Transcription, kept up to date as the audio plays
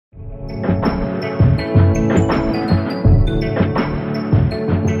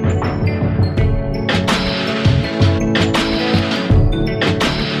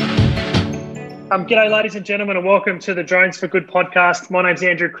G'day, ladies and gentlemen, and welcome to the Drones for Good podcast. My name's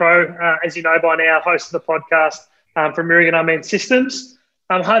Andrew Crow, as you know by now, host of the podcast from Merigan Unmanned Systems.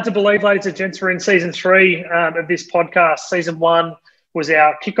 Hard to believe, ladies and gents, we're in season 3 of this podcast. Season 1 was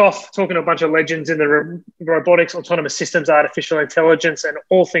our kickoff, talking to a bunch of legends in the robotics, autonomous systems, artificial intelligence, and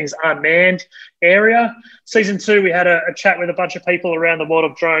all things unmanned area. Season 2, we had a chat with a bunch of people around the world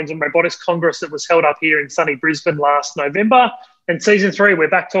of drones and robotics congress that was held up here in sunny Brisbane last November. And season 3, we're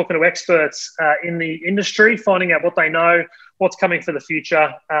back talking to experts in the industry, finding out what they know, what's coming for the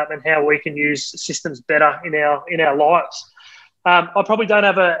future, and how we can use systems better in our lives. I probably don't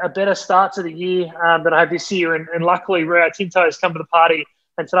have a better start to the year than I have this year, and luckily Rio Tinto has come to the party,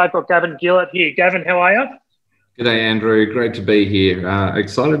 and today I've got Gavin Gillett here. Gavin, how are you? G'day, Andrew. Great to be here.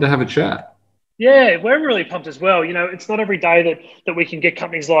 Excited to have a chat. Yeah, we're really pumped as well. You know, it's not every day that we can get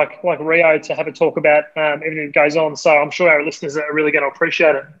companies like Rio to have a talk about everything that goes on. So I'm sure our listeners are really going to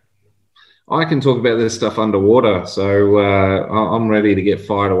appreciate it. I can talk about this stuff underwater, so I'm ready to get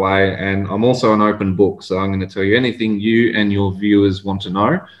fired away. And I'm also an open book, so I'm going to tell you anything you and your viewers want to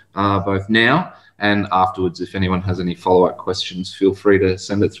know, both now and afterwards. If anyone has any follow-up questions, feel free to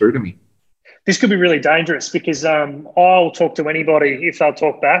send it through to me. This could be really dangerous because I'll talk to anybody if they'll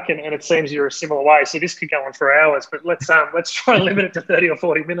talk back, and it seems you're a similar way. So this could go on for hours, but let's try and limit it to 30 or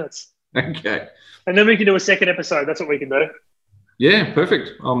 40 minutes. Okay. And then we can do a second episode. That's what we can do. Yeah,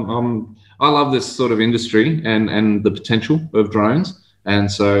 perfect. I love this sort of industry and the potential of drones,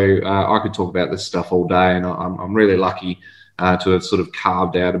 and so I could talk about this stuff all day. And I'm really lucky to have sort of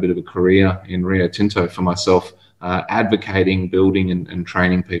carved out a bit of a career in Rio Tinto for myself. Advocating, building and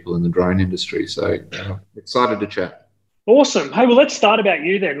training people in the drone industry. So excited to chat. Awesome. Hey, well, let's start about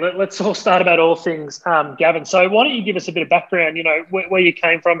you then. Let's all start about all things, Gavin. So why don't you give us a bit of background, you know, where you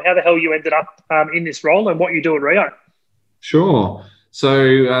came from, how the hell you ended up in this role and what you do at Rio? Sure. So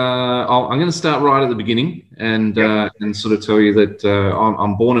I'm going to start right at the beginning and sort of tell you that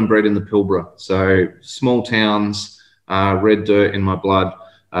I'm born and bred in the Pilbara. So small towns, red dirt in my blood.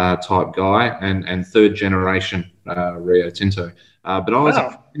 Type guy and third generation Rio Tinto. But I was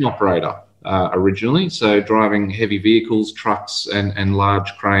a crane operator originally, so driving heavy vehicles, trucks and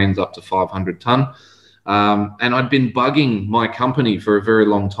large cranes up to 500 tonne. And I'd been bugging my company for a very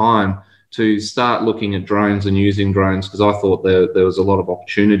long time to start looking at drones and using drones because I thought there was a lot of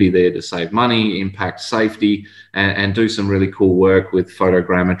opportunity there to save money, impact safety, and do some really cool work with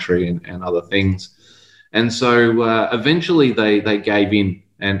photogrammetry and other things. And so eventually they gave in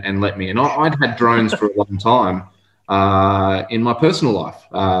and let me. And I'd had drones for a long time in my personal life.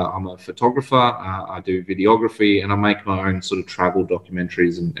 I'm a photographer, I do videography, and I make my own sort of travel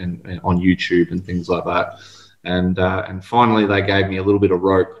documentaries and on YouTube and things like that. And finally, they gave me a little bit of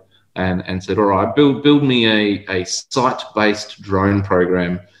rope and said, all right, build me a site-based drone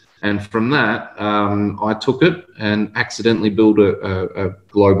program. And from that, I took it and accidentally built a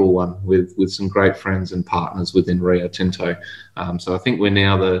global one with some great friends and partners within Rio Tinto. So I think we're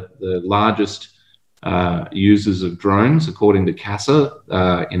now the largest users of drones, according to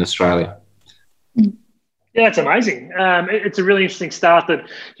CASA, in Australia. Yeah, that's amazing. It's a really interesting start that,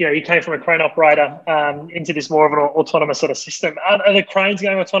 you know, you came from a crane operator into this more of an autonomous sort of system. Are the cranes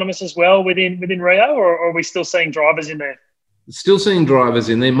going autonomous as well within Rio, or are we still seeing drivers in there? Still seeing drivers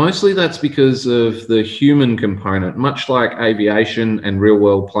in there. Mostly that's because of the human component. Much like aviation and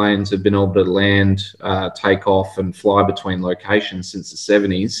real-world planes have been able to land, take off and fly between locations since the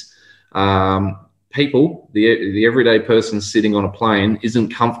 70s, people, the everyday person sitting on a plane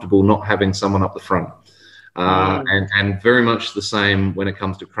isn't comfortable not having someone up the front. And very much the same when it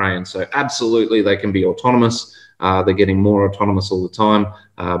comes to cranes. So absolutely they can be autonomous. They're getting more autonomous all the time,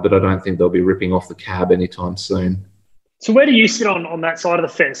 but I don't think they'll be ripping off the cab anytime soon. So where do you sit on that side of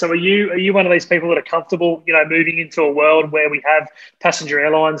the fence? So are you one of these people that are comfortable, you know, moving into a world where we have passenger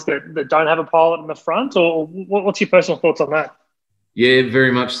airlines that don't have a pilot in the front, or what's your personal thoughts on that? Yeah,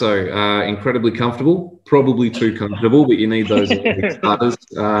 very much so. Incredibly comfortable, probably too comfortable, but you need those starters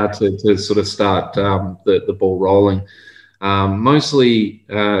to sort of start the ball rolling. Mostly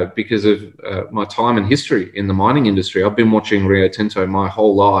because of my time and history in the mining industry. I've been watching Rio Tinto my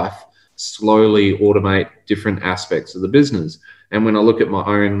whole life slowly automate different aspects of the business. And when I look at my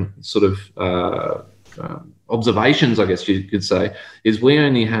own sort of observations, I guess you could say, is we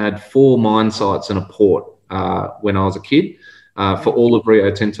only had 4 mine sites and a port when I was a kid for all of Rio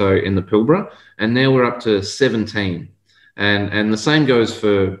Tinto in the Pilbara. And now we're up to 17. And the same goes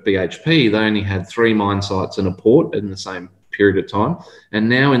for BHP. They only had 3 mine sites and a port in the same period of time. And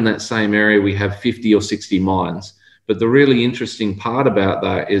now in that same area, we have 50 or 60 mines. But the really interesting part about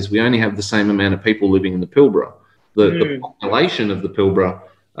that is we only have the same amount of people living in the Pilbara. The population of the Pilbara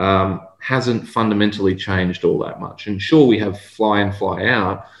hasn't fundamentally changed all that much. And sure, we have fly in, fly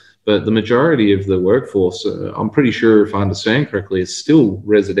out, but the majority of the workforce, I'm pretty sure, if I understand correctly, is still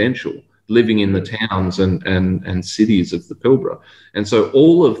residential, living in the towns and cities of the Pilbara. And so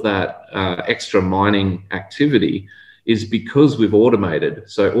all of that extra mining activity is because we've automated.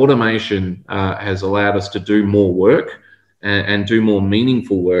 So automation has allowed us to do more work and do more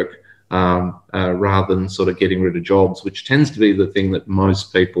meaningful work rather than sort of getting rid of jobs, which tends to be the thing that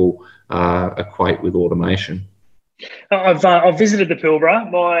most people equate with automation. I've visited the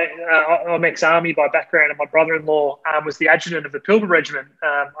Pilbara. I'm ex-army by background, and my brother-in-law was the adjutant of the Pilbara Regiment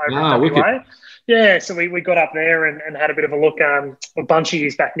over in WA. Yeah, so we got up there and had a bit of a look a bunch of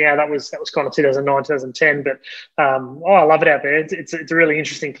years back now. That was kind of 2009, 2010. But I love it out there. It's a really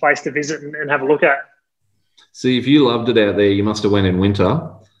interesting place to visit and have a look at. See, if you loved it out there, you must have went in winter.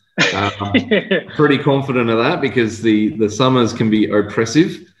 Pretty confident of that, because the summers can be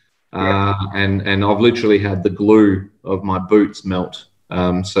oppressive. And I've literally had the glue of my boots melt.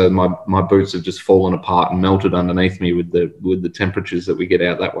 So my boots have just fallen apart and melted underneath me with the temperatures that we get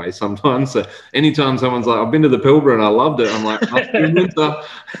out that way sometimes. So anytime someone's like, I've been to the Pilbara and I loved it, I'm like, must be winter.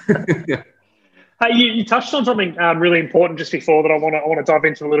 Yeah. Hey, you touched on something really important just before that I want to dive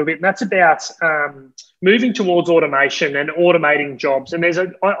into a little bit, and that's about moving towards automation and automating jobs. And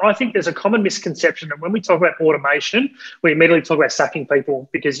I think there's a common misconception that when we talk about automation, we immediately talk about sacking people,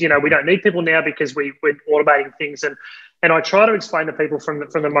 because we don't need people now because we're automating things. And I try to explain to people from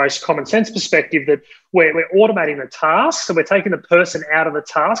the most common sense perspective that we're automating the task, so we're taking the person out of the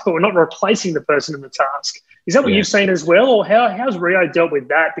task, but we're not replacing the person in the task. Is that what you've seen as well, or how's Rio dealt with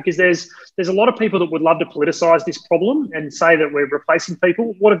that? Because there's a lot of people that would love to politicise this problem and say that we're replacing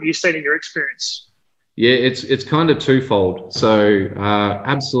people. What have you seen in your experience? Yeah, it's kind of twofold. So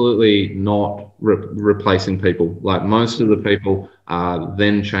absolutely not replacing people. Like, most of the people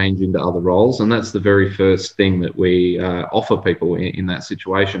then change into other roles, and that's the very first thing that we offer people in that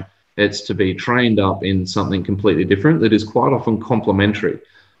situation. It's to be trained up in something completely different that is quite often complementary.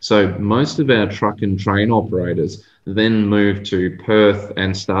 So most of our truck and train operators then moved to Perth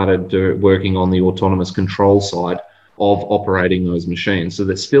and started working on the autonomous control side of operating those machines. So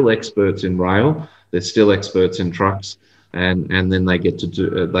they're still experts in rail, they're still experts in trucks, and then they get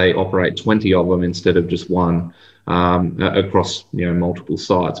to they operate 20 of them instead of just one across multiple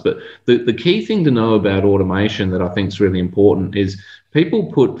sites. But the key thing to know about automation that I think is really important is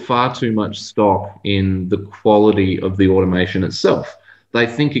people put far too much stock in the quality of the automation itself. They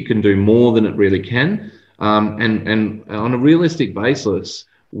think it can do more than it really can. And on a realistic basis,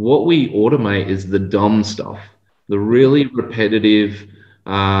 what we automate is the dumb stuff, the really repetitive,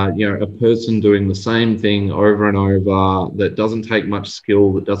 a person doing the same thing over and over that doesn't take much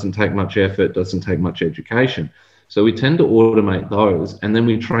skill, that doesn't take much effort, doesn't take much education. So we tend to automate those, and then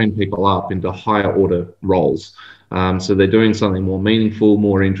we train people up into higher order roles. So they're doing something more meaningful,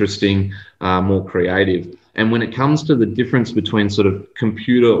 more interesting, more creative. And when it comes to the difference between sort of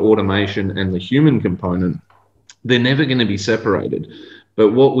computer automation and the human component, they're never going to be separated.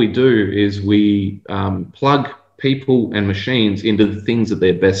 But what we do is we plug people and machines into the things that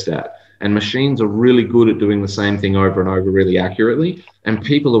they're best at. And machines are really good at doing the same thing over and over really accurately. And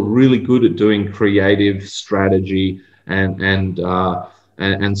people are really good at doing creative strategy and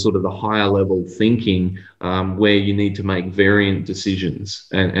sort of the higher level thinking where you need to make variant decisions.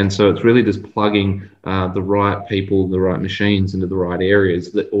 And so it's really just plugging the right people, the right machines into the right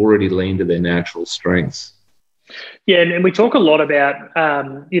areas that already lean to their natural strengths. Yeah, and we talk a lot about,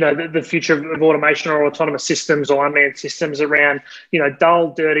 the future of automation or autonomous systems or unmanned systems around,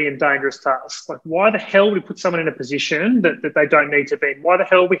 dull, dirty and dangerous tasks. Like, why the hell would we put someone in a position that they don't need to be in? Why the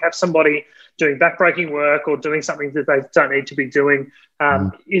hell we have somebody doing backbreaking work or doing something that they don't need to be doing?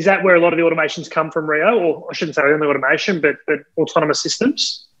 Is that where a lot of the automations come from, Rio? Or I shouldn't say only automation, but autonomous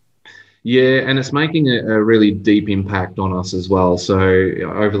systems? Yeah, and it's making a really deep impact on us as well. So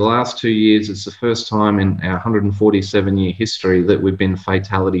over the last 2 years, it's the first time in our 147-year history that we've been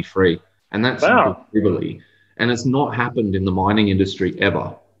fatality-free. And that's globally. And it's not happened in the mining industry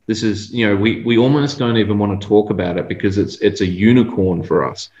ever. This is, we almost don't even want to talk about it because it's a unicorn for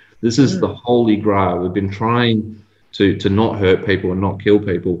us. This is the holy grail. We've been trying to not hurt people and not kill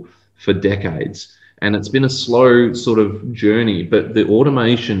people for decades. And it's been a slow sort of journey, but the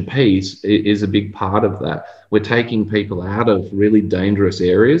automation piece is a big part of that. We're taking people out of really dangerous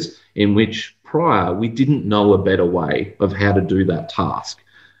areas in which prior we didn't know a better way of how to do that task.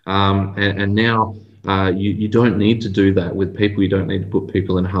 And now you don't need to do that with people. You don't need to put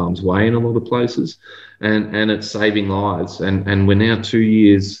people in harm's way in a lot of places. And it's saving lives. And we're now 2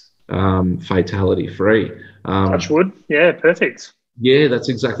 years fatality free. Touch wood. Yeah, perfect. Yeah, that's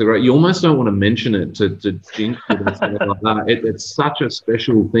exactly right. You almost don't want to mention it to jinx it or something like that. It's such a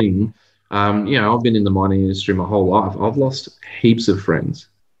special thing. I've been in the mining industry my whole life. I've lost heaps of friends.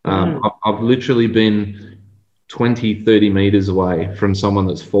 I've literally been 20, 30 meters away from someone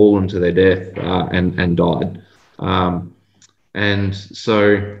that's fallen to their death and died. And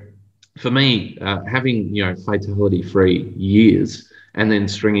so for me, having, fatality-free years and then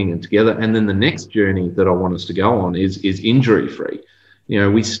stringing it together, and then the next journey that I want us to go on is injury-free.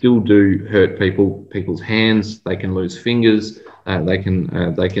 We still do hurt people's hands. They can lose fingers. They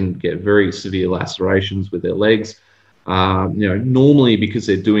can get very severe lacerations with their legs. Normally because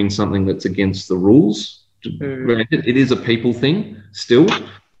they're doing something that's against the rules. Granted, it is a people thing still,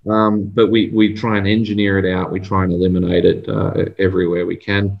 but we try and engineer it out. We try and eliminate it everywhere we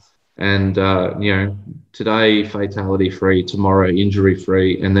can. And, today fatality-free, tomorrow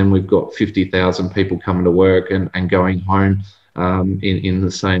injury-free, and then we've got 50,000 people coming to work and going home in the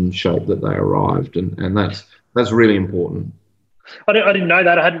same shape that they arrived. And that's really important. I didn't know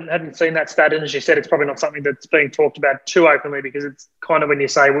that. I hadn't seen that stat. And as you said, it's probably not something that's being talked about too openly, because it's kind of when you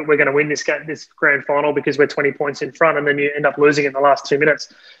say we're going to win this grand final because we're 20 points in front, and then you end up losing in the last 2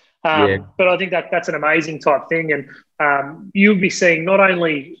 minutes. But I think that's an amazing type thing. And you'll be seeing not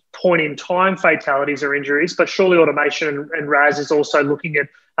only point-in-time fatalities or injuries, but surely automation and RAS is also looking at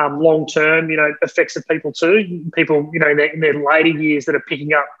long-term, effects of people too. People, in their later years that are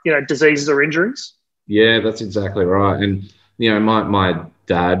picking up, diseases or injuries. Yeah, that's exactly right. And, my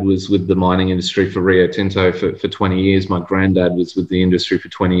dad was with the mining industry for Rio Tinto for 20 years. My granddad was with the industry for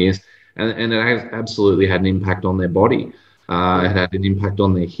 20 years. And it has absolutely had an impact on their body. It had an impact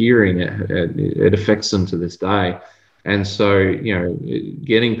on their hearing. It affects them to this day. And so,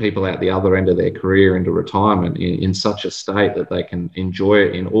 getting people out the other end of their career into retirement in such a state that they can enjoy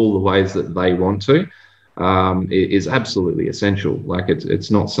it in all the ways that they want to is absolutely essential. Like it's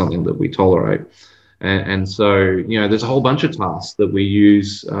not something that we tolerate. And so, there's a whole bunch of tasks that we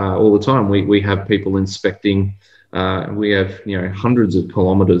use all the time. We have people inspecting. We have, hundreds of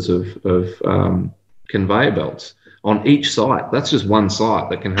kilometres of conveyor belts on each site. That's just one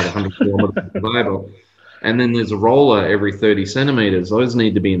site that can have 100 kilometres of conveyor belt. And then there's a roller every 30 centimetres. Those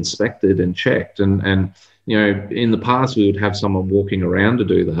need to be inspected and checked. And in the past, we would have someone walking around to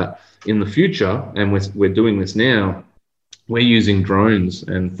do that. In the future, and we're doing this now, we're using drones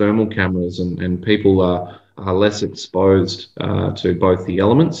and thermal cameras, and people are less exposed to both the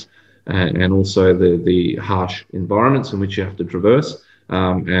elements and also the harsh environments in which you have to traverse.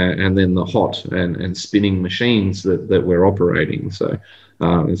 And then the hot and spinning machines that we're operating. So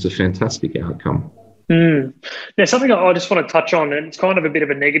it's a fantastic outcome. Now, something I just want to touch on, and it's kind of a bit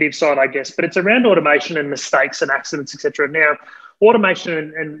of a negative side, I guess, but it's around automation and mistakes and accidents, etc. Now,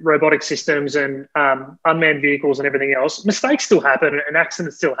 automation and robotic systems and unmanned vehicles and everything else, mistakes still happen and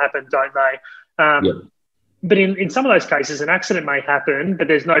accidents still happen, don't they? Yep. But in some of those cases, an accident may happen, but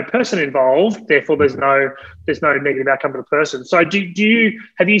there's no person involved. Therefore, there's no negative outcome to the person. So,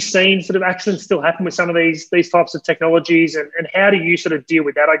 have you seen sort of accidents still happen with some of these types of technologies, and how do you sort of deal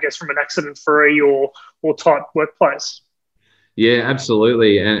with that? I guess from an accident-free or type workplace. Yeah,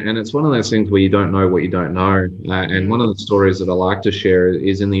 absolutely. And it's one of those things where you don't know what you don't know. And one of the stories that I like to share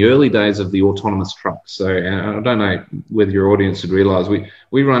is in the early days of the autonomous trucks. So I don't know whether your audience would realise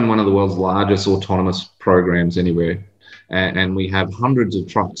we run one of the world's largest autonomous programs anywhere. And we have hundreds of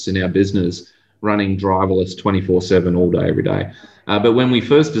trucks in our business running driverless 24/7 all day, every day. But when we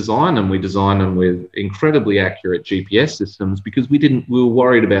first designed them, we designed them with incredibly accurate GPS systems because we were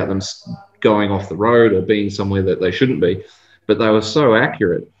worried about them going off the road or being somewhere that they shouldn't be. But they were so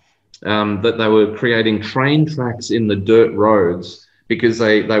accurate that they were creating train tracks in the dirt roads because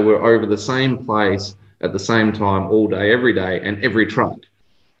they were over the same place at the same time all day, every day, and every truck.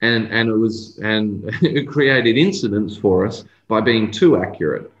 And it created incidents for us by being too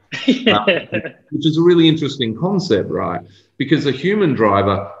accurate, which is a really interesting concept, right? Because a human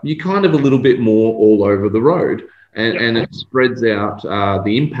driver, you're kind of a little bit more all over the road, and it spreads out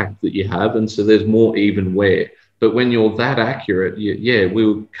the impact that you have, and so there's more even wear. But when you're that accurate, we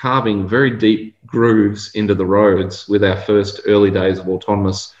were carving very deep grooves into the roads with our first early days of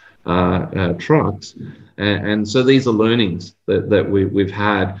autonomous trucks. And so these are learnings that we've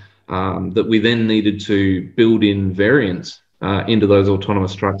had that we then needed to build in variants into those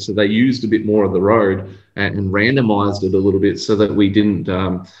autonomous trucks. So they used a bit more of the road and randomized it a little bit so that we didn't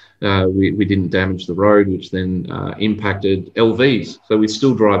damage the road, which then impacted LVs. So we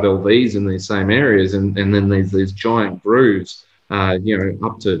still drive LVs in these same areas, and then there's these giant grooves,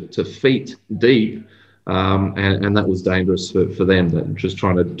 up to feet deep, and that was dangerous for them that just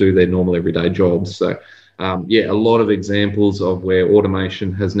trying to do their normal everyday jobs. So a lot of examples of where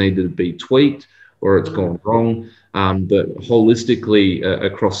automation has needed to be tweaked or it's gone wrong. But holistically,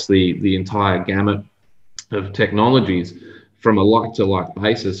 across the entire gamut of technologies, from a like-to-like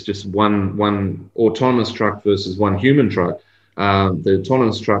basis, just one autonomous truck versus one human truck, the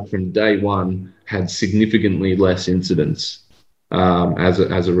autonomous truck from day one had significantly less incidents as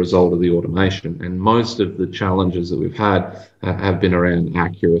a result of the automation. And most of the challenges that we've had have been around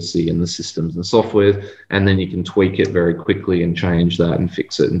accuracy in the systems and software, and then you can tweak it very quickly and change that and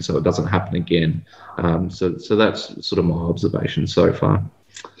fix it, and so it doesn't happen again. So that's sort of my observation so far.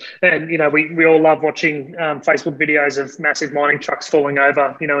 And, we all love watching Facebook videos of massive mining trucks falling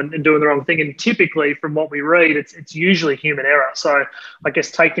over, and doing the wrong thing. And typically, from what we read, it's usually human error. So I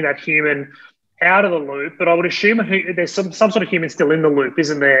guess taking that human out of the loop, but I would assume there's some sort of human still in the loop,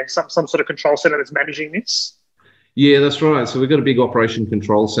 isn't there? Some sort of control center that's managing this? Yeah, that's right. So we've got a big operation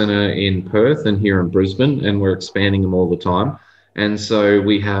control center in Perth and here in Brisbane, and we're expanding them all the time. And so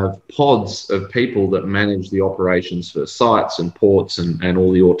we have pods of people that manage the operations for sites and ports and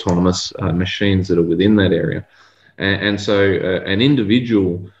all the autonomous machines that are within that area. And so an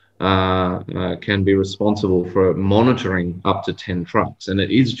individual can be responsible for monitoring up to 10 trucks. And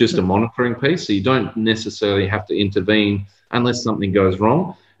it is just a monitoring piece. So you don't necessarily have to intervene unless something goes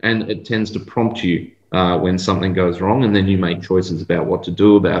wrong. And it tends to prompt you when something goes wrong, and then you make choices about what to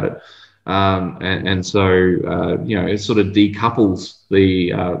do about it. So it sort of decouples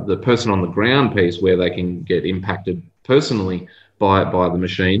the person on the ground piece where they can get impacted personally by the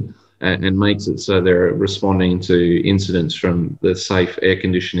machine, and makes it so they're responding to incidents from the safe air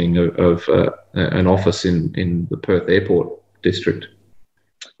conditioning of an office in the Perth Airport district.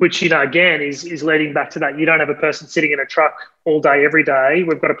 Which, again, is leading back to that. You don't have a person sitting in a truck all day, every day.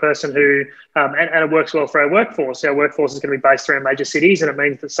 We've got a person who, and it works well for our workforce. Our workforce is going to be based around major cities, and it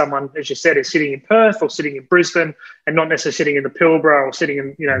means that someone, as you said, is sitting in Perth or sitting in Brisbane and not necessarily sitting in the Pilbara or sitting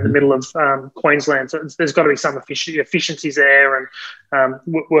in, in the middle of Queensland. So there's got to be some efficiencies there, and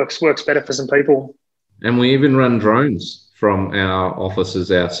works better for some people. And we even run drones from our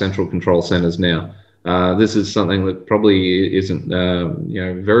offices, our central control centres now. This is something that probably isn't,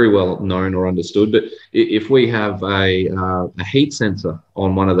 very well known or understood. But if we have a heat sensor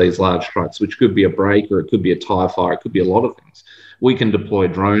on one of these large trucks, which could be a brake or it could be a tyre fire, it could be a lot of things, we can deploy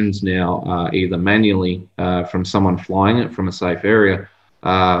drones now either manually from someone flying it from a safe area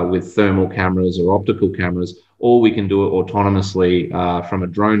with thermal cameras or optical cameras, or we can do it autonomously from a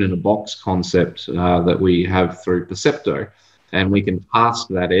drone in a box concept that we have through Percepto. And we can task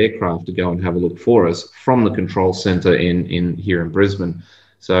that aircraft to go and have a look for us from the control centre in here in Brisbane.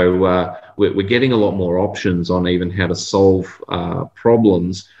 So we're getting a lot more options on even how to solve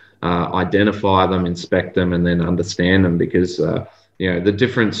problems, identify them, inspect them, and then understand them. Because the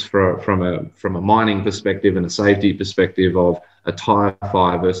difference from a mining perspective and a safety perspective of a tyre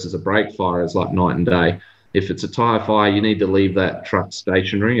fire versus a brake fire is like night and day. If it's a tyre fire, you need to leave that truck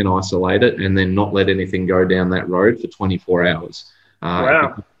stationary and isolate it, and then not let anything go down that road for 24 hours.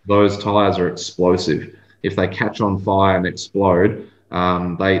 Wow. Those tyres are explosive. If they catch on fire and explode,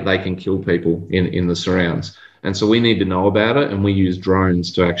 they can kill people in the surrounds. And so we need to know about it, and we use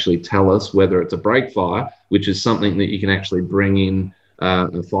drones to actually tell us whether it's a brake fire, which is something that you can actually bring in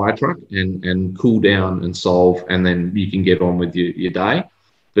a fire truck and cool down and solve, and then you can get on with your day.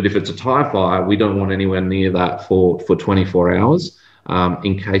 But if it's a tyre fire, we don't want anywhere near that for 24 hours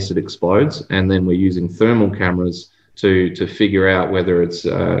in case it explodes. And then we're using thermal cameras to figure out whether it's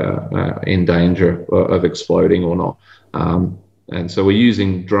in danger of exploding or not. And so we're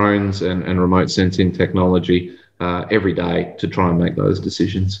using drones and remote sensing technology every day to try and make those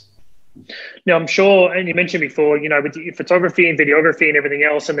decisions. Now, I'm sure, and you mentioned before, with photography and videography and everything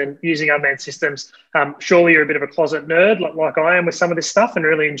else, and then using unmanned systems, surely you're a bit of a closet nerd like I am with some of this stuff and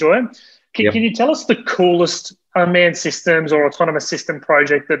really enjoy it. Can you tell us the coolest unmanned systems or autonomous system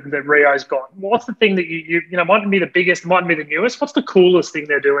project that Rio's got? What's the thing that you mightn't be the biggest, mightn't be the newest? What's the coolest thing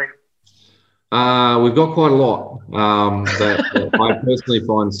they're doing? We've got quite a lot that I personally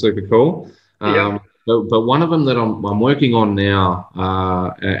find super cool. But one of them that I'm working on now,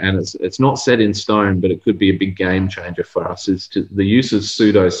 and it's not set in stone, but it could be a big game changer for us, is the use of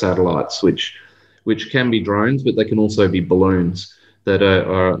pseudo satellites, which can be drones, but they can also be balloons that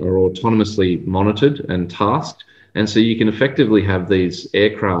are autonomously monitored and tasked. And so you can effectively have these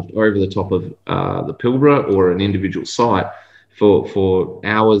aircraft over the top of the Pilbara or an individual site for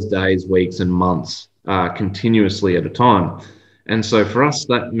hours, days, weeks, and months continuously at a time. And so for us,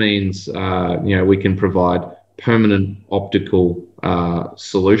 that means, we can provide permanent optical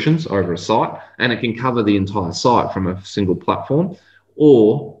solutions over a site, and it can cover the entire site from a single platform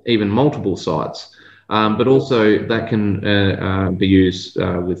or even multiple sites. But also that can be used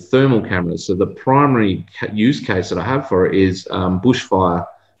with thermal cameras. So the primary use case that I have for it is bushfire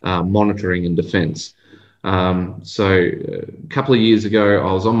monitoring and defence. So a couple of years ago,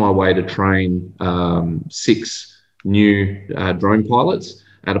 I was on my way to train 6 new drone pilots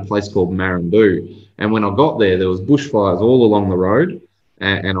at a place called Maramboo. And when I got there, there was bushfires all along the road.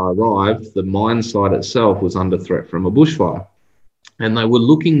 And I arrived, the mine site itself was under threat from a bushfire. And they were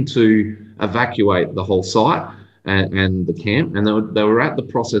looking to evacuate the whole site and the camp. And they were at the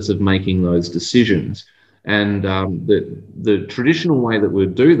process of making those decisions. And the traditional way that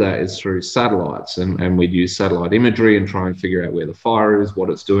we'd do that is through satellites. And we'd use satellite imagery and try and figure out where the fire is, what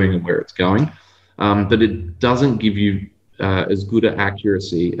it's doing, and where it's going. But it doesn't give you as good an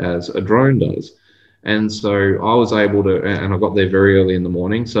accuracy as a drone does. And so I was able to, and I got there very early in the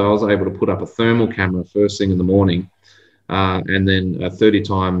morning, so I was able to put up a thermal camera first thing in the morning, and then a 30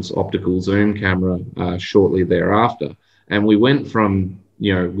 times optical zoom camera shortly thereafter. And we went from,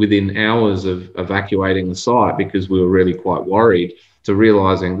 within hours of evacuating the site, because we were really quite worried, to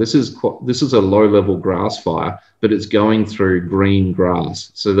realizing this is a low-level grass fire, but it's going through green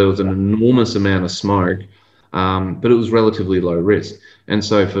grass. So there was an enormous amount of smoke, but it was relatively low risk. And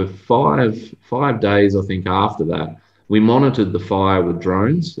so for five days, I think, after that, we monitored the fire with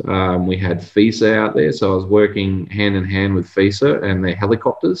drones. We had FISA out there, so I was working hand in hand with FISA and their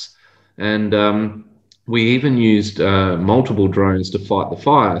helicopters. And we even used multiple drones to fight the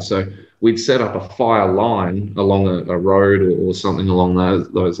fire. So we'd set up a fire line along a road or something along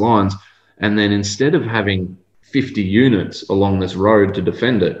those lines. And then instead of having 50 units along this road to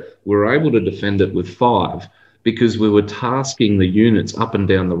defend it, we were able to defend it with 5, because we were tasking the units up and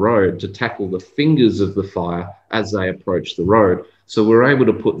down the road to tackle the fingers of the fire as they approached the road. So we were able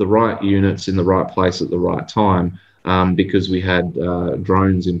to put the right units in the right place at the right time, because we had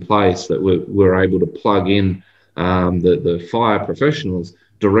drones in place that were able to plug in the fire professionals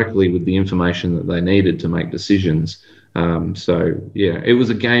directly with the information that they needed to make decisions. So, yeah, it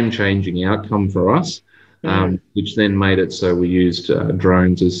was a game-changing outcome for us. Which then made it so we used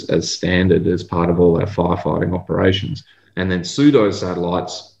drones as standard as part of all our firefighting operations. And then pseudo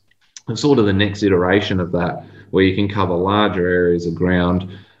satellites are sort of the next iteration of that, where you can cover larger areas of ground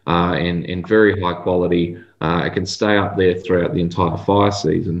in very high quality. It can stay up there throughout the entire fire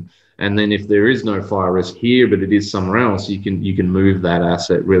season. And then if there is no fire risk here, but it is somewhere else, you can move that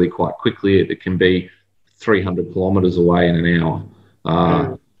asset really quite quickly. It can be 300 kilometers away in an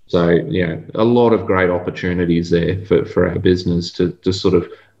hour. So, yeah, a lot of great opportunities there for our business to sort of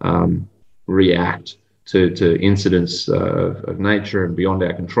react to incidents of nature and beyond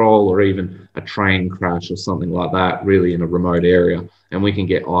our control, or even a train crash or something like that, really in a remote area. And we can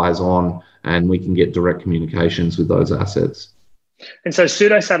get eyes on, and we can get direct communications with those assets. And so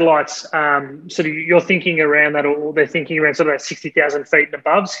pseudo satellites, sort of you're thinking around that, or they're thinking around sort of that 60,000 feet and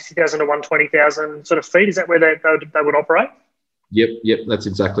above, 60,000 to 120,000 sort of feet. Is that where they would operate? Yep, that's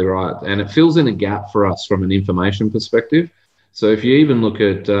exactly right. And it fills in a gap for us from an information perspective. So if you even look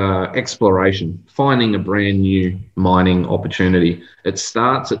at exploration, finding a brand new mining opportunity, it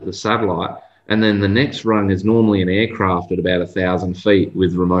starts at the satellite, and then the next rung is normally an aircraft at about 1,000 feet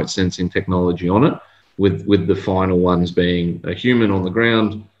with remote sensing technology on it, with the final ones being a human on the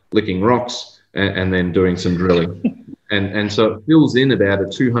ground, licking rocks, and then doing some drilling. And so it fills in about a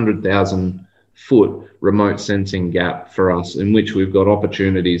 200,000 foot remote sensing gap for us, in which we've got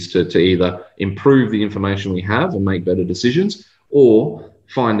opportunities to either improve the information we have and make better decisions, or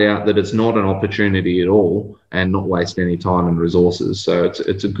find out that it's not an opportunity at all and not waste any time and resources. So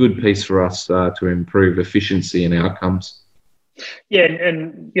it's a good piece for us to improve efficiency and outcomes. Yeah,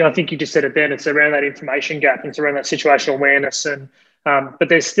 and I think you just said it then. It's around that information gap. It's around that situational awareness, and but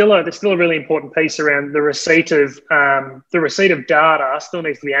there's still a really important piece around the receipt of data. Still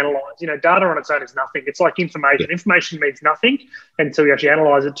needs to be analysed. Data on its own is nothing. It's like information. Information means nothing until you actually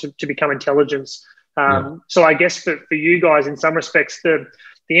analyse it to become intelligence. So I guess for you guys, in some respects, the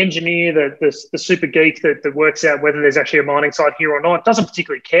engineer, the super geek that works out whether there's actually a mining site here or not, doesn't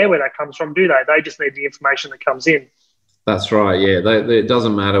particularly care where that comes from, do they? They just need the information that comes in. That's right. Yeah, it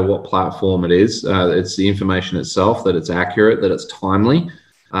doesn't matter what platform it is. It's the information itself, that it's accurate, that it's timely,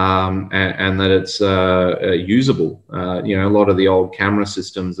 and that it's usable. A lot of the old camera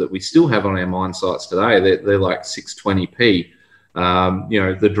systems that we still have on our mine sites today, they're like 620p.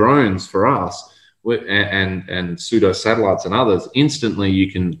 The drones for us, and pseudo satellites and others, instantly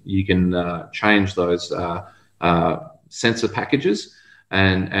you can change those sensor packages,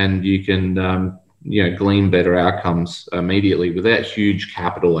 and you can glean better outcomes immediately without huge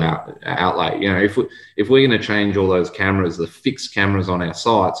capital outlay. If we're going to change all those cameras, the fixed cameras on our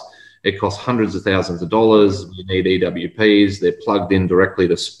sites, It costs hundreds of thousands of dollars. You need EWPs. They're plugged in directly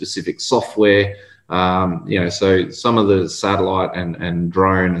to specific software. So some of the satellite and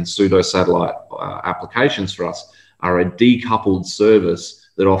drone and pseudo-satellite applications for us are a decoupled service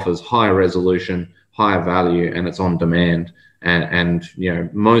that offers higher resolution, higher value, and it's on demand. And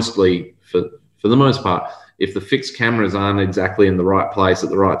mostly for the most part, if the fixed cameras aren't exactly in the right place at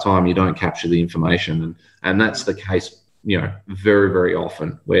the right time, you don't capture the information. And that's the case, very, very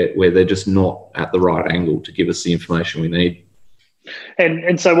often where they're just not at the right angle to give us the information we need.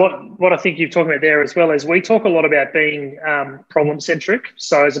 And so what I think you've talked about there as well is we talk a lot about being problem-centric,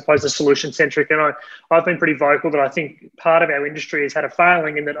 so as opposed to solution-centric. And I've been pretty vocal that I think part of our industry has had a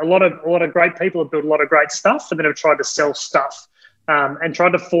failing in that a lot of great people have built a lot of great stuff and then have tried to sell stuff and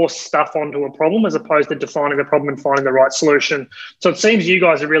tried to force stuff onto a problem as opposed to defining the problem and finding the right solution. So it seems you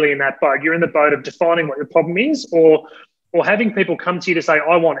guys are really in that boat. You're in the boat of defining what your problem is or having people come to you to say,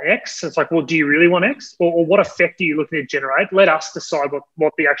 I want X. It's like, well, do you really want X? Or what effect are you looking to generate? Let us decide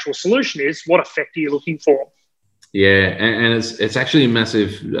what the actual solution is. What effect are you looking for? Yeah, and it's actually a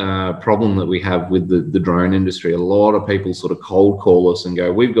massive problem that we have with the drone industry. A lot of people sort of cold call us and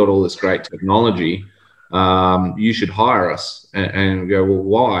go, we've got all this great technology. You should hire us. And go, well,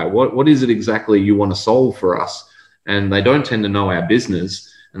 why? What is it exactly you want to solve for us? And they don't tend to know our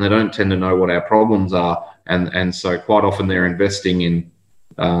business and they don't tend to know what our problems are. And so quite often they're investing in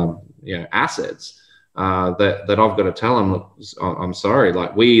assets that I've got to tell them, look, I'm sorry,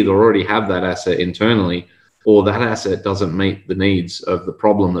 like we either already have that asset internally or that asset doesn't meet the needs of the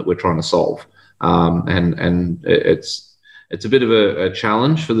problem that we're trying to solve. And it's a bit of a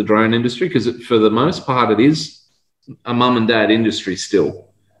challenge for the drone industry because for the most part it is a mum and dad industry still.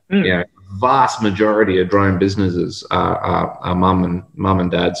 Vast majority of drone businesses are mum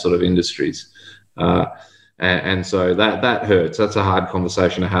and dad sort of industries. And so that hurts. That's a hard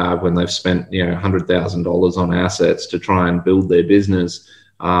conversation to have when they've spent $100,000 on assets to try and build their business,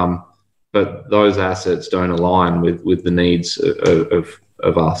 but those assets don't align with the needs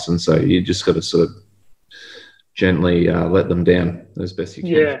of us, and so you just got to sort of gently let them down as best you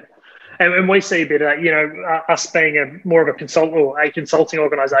can. Yeah, and we see a bit of us being more of a consulting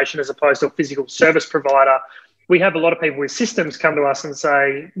organisation as opposed to a physical service provider. We have a lot of people with systems come to us and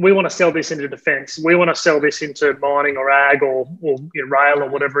say, we want to sell this into defence. We want to sell this into mining or ag or rail or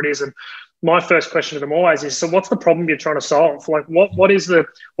whatever it is. And my first question to them always is, so what's the problem you're trying to solve? Like, what's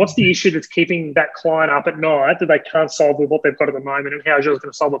the issue that's keeping that client up at night that they can't solve with what they've got at the moment, and how is yours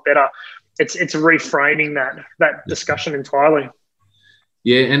going to solve it better? It's reframing that discussion entirely.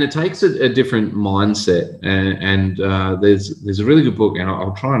 Yeah, and it takes a different mindset, and there's a really good book, and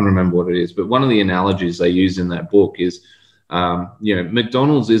I'll try and remember what it is, but one of the analogies they use in that book is,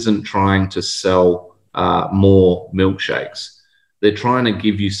 McDonald's isn't trying to sell more milkshakes. They're trying to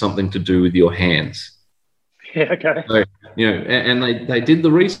give you something to do with your hands. Yeah, okay. So, and they did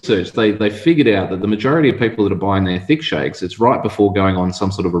the research. They figured out that the majority of people that are buying their thick shakes, it's right before going on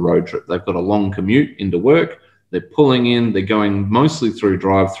some sort of a road trip. They've got a long commute into work. They're pulling in, they're going mostly through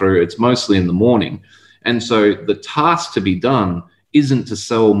drive-through. It's mostly in the morning. And so the task to be done isn't to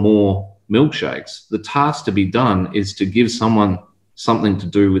sell more milkshakes. The task to be done is to give someone something to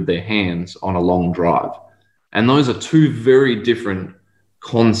do with their hands on a long drive. And those are two very different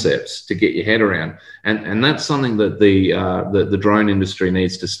concepts to get your head around. And that's something that the drone industry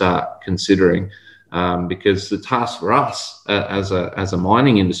needs to start considering, because the task for us as a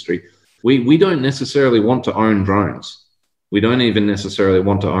mining industry, we don't necessarily want to own drones. We don't even necessarily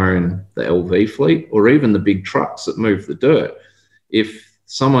want to own the LV fleet or even the big trucks that move the dirt. If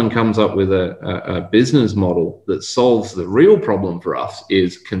someone comes up with a business model that solves the real problem for us,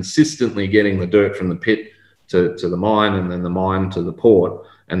 is consistently getting the dirt from the pit to the mine, and then the mine to the port,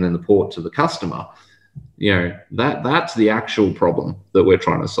 and then the port to the customer, that's the actual problem that we're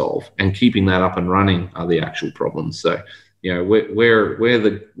trying to solve, and keeping that up and running are the actual problems. So we're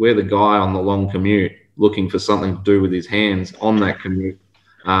the guy on the long commute looking for something to do with his hands on that commute.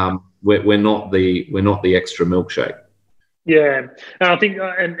 We're not the extra milkshake. Yeah, and I think,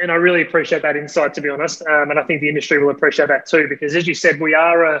 and I really appreciate that insight, to be honest. And I think the industry will appreciate that too, because as you said, we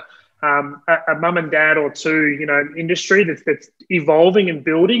are a mum and dad or two, industry that's evolving and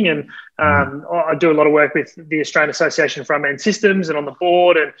building. And I do a lot of work with the Australian Association for Unmanned Systems and on the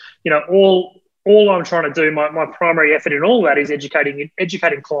board, and all I'm trying to do, my primary effort in all that is educating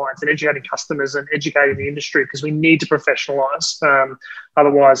clients and educating customers and educating the industry, because we need to professionalise.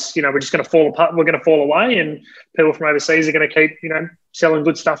 Otherwise, we're just going to fall apart. We're going to fall away, and people from overseas are going to keep, selling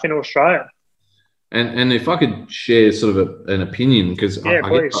good stuff into Australia. And if I could share sort of an opinion, because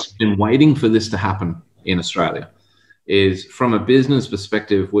I've been waiting for this to happen in Australia. is from a business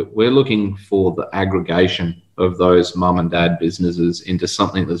perspective, we're looking for the aggregation of those mum and dad businesses into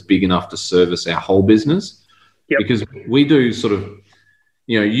something that's big enough to service our whole business. Yep. Because we do sort of,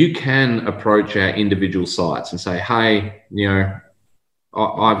 you can approach our individual sites and say, hey,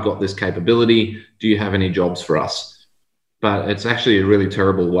 I've got this capability. Do you have any jobs for us? But it's actually a really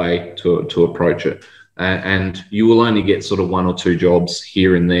terrible way to approach it. And you will only get sort of one or two jobs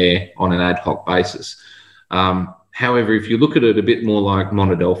here and there on an ad hoc basis. However, if you look at it a bit more like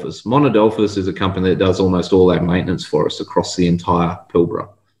Monadelphous is a company that does almost all our maintenance for us across the entire Pilbara.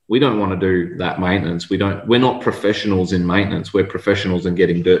 We don't want to do that maintenance. We're not professionals in maintenance. We're professionals in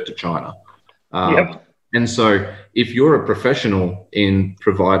getting dirt to China. Yep. And so if you're a professional in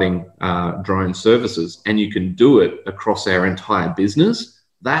providing drone services and you can do it across our entire business,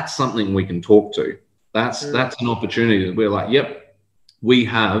 that's something we can talk to. That's an opportunity that we're like, yep, we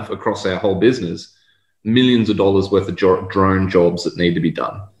have across our whole business millions of dollars worth of drone jobs that need to be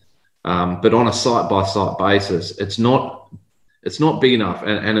done. But on a site-by-site basis, it's not big enough.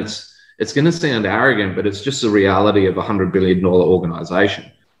 And it's going to sound arrogant, but it's just the reality of a $100 billion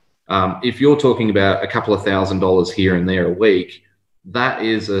organization. If you're talking about a couple of $1,000s here and there a week, that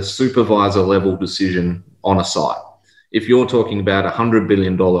is a supervisor level decision on a site. If you're talking about $100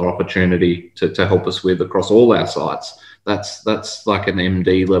 billion opportunity to help us with across all our sites, that's like an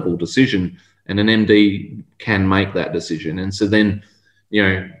MD level decision, and an MD can make that decision. And so then,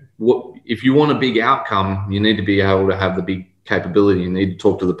 if you want a big outcome, you need to be able to have the big capability. You need to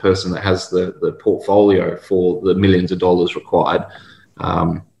talk to the person that has the portfolio for the millions of dollars required,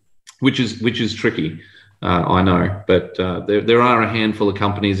 which is tricky. I know, but there are a handful of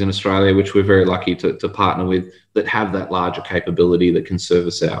companies in Australia which we're very lucky to partner with that have that larger capability that can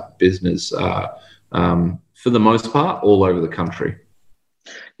service our business for the most part all over the country.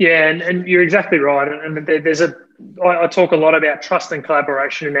 Yeah, and you're exactly right. And I talk a lot about trust and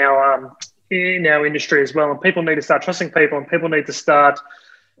collaboration in our industry as well. And people need to start trusting people, and people need to start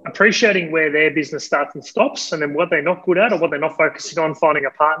appreciating where their business starts and stops, and then what they're not good at or what they're not focusing on, finding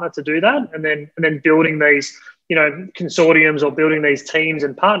a partner to do that, and then building these consortiums or building these teams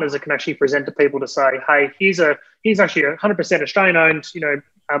and partners that can actually present to people to say, hey, here's actually a 100% Australian owned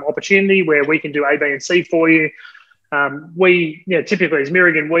opportunity where we can do A, B, and C for you. We typically as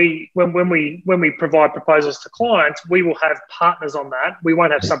Mirigan, when we provide proposals to clients, we will have partners on that. We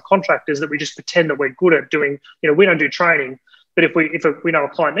won't have subcontractors that we just pretend that we're good at doing. We don't do training. But if we know a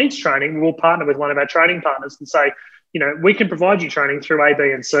client needs training, we'll partner with one of our training partners and say, we can provide you training through A,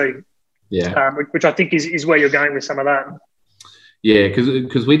 B, and C. Yeah. Which I think is where you're going with some of that. Yeah,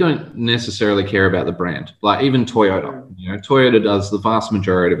 because we don't necessarily care about the brand. Like even Toyota, Toyota does the vast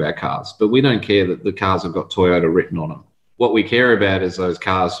majority of our cars, but we don't care that the cars have got Toyota written on them. What we care about is those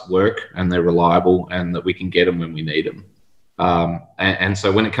cars work and they're reliable and that we can get them when we need them. And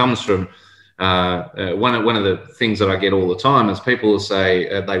so when it comes from one of the things that I get all the time is people will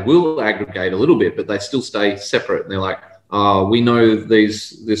say they will aggregate a little bit, but they still stay separate. And they're like, we know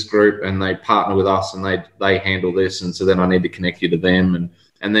this group and they partner with us and they handle this. And so then I need to connect you to them.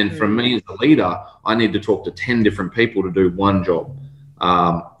 And then from me as the leader, I need to talk to 10 different people to do one job.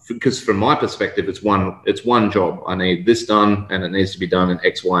 Because from my perspective, it's one job. I need this done and it needs to be done in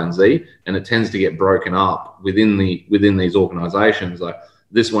X, Y, and Z. And it tends to get broken up within these organizations. Like,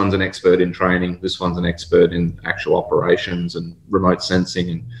 this one's an expert in training. This one's an expert in actual operations and remote sensing.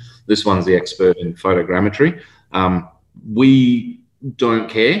 And this one's the expert in photogrammetry. We don't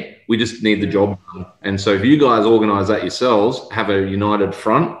care. We just need the job done. And so if you guys organize that yourselves, have a united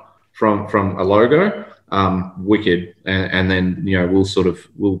front from a logo, wicked. And then,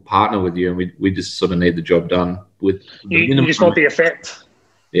 we'll partner with you and we just sort of need the job done with you just want the effect.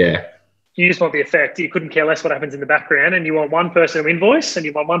 Yeah. You just want the effect. You couldn't care less what happens in the background, and you want one person to invoice, and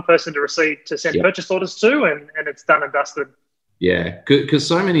you want one person to send purchase orders to, and it's done and dusted. Yeah, because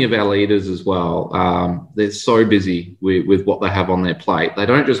so many of our leaders as well, they're so busy with what they have on their plate. They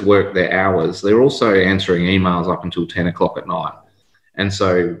don't just work their hours; they're also answering emails up until 10 o'clock at night, and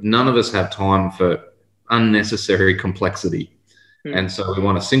so none of us have time for unnecessary complexity. And so we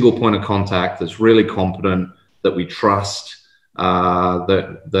want a single point of contact that's really competent, that we trust. And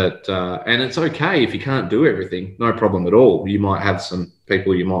it's okay if you can't do everything, no problem at all. You might have some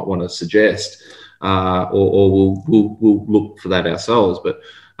people you might want to suggest, or we'll look for that ourselves. But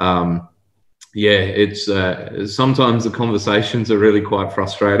it's sometimes the conversations are really quite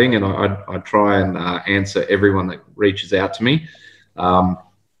frustrating, and I try and answer everyone that reaches out to me.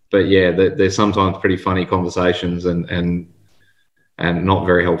 But yeah, they're sometimes pretty funny conversations and not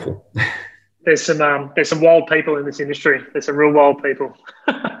very helpful. There's some wild people in this industry. There's some real wild people.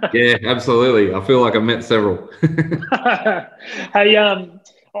 Yeah, absolutely. I feel like I've met several. Hey, I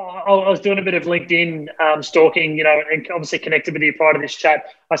was doing a bit of LinkedIn stalking, and obviously connected with you prior to this chat.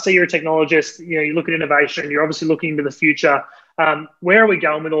 I see you're a technologist. You look at innovation. You're obviously looking into the future. Where are we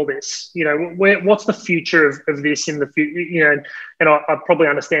going with all this? What's the future of this in the future? And I probably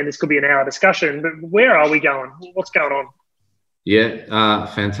understand this could be an hour discussion, but where are we going? What's going on? Yeah,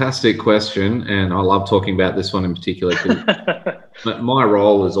 fantastic question. And I love talking about this one in particular. But my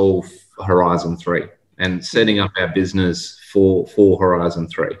role is all Horizon 3 and setting up our business for Horizon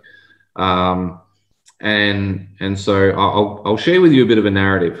 3. And so I'll share with you a bit of a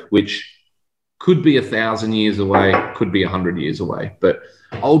narrative, which could be 1,000 years away, could be 100 years away. But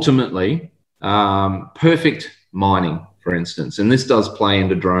ultimately, perfect mining, for instance, and this does play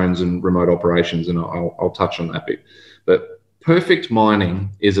into drones and remote operations, and I'll touch on that bit. But perfect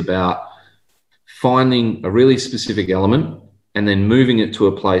mining is about finding a really specific element and then moving it to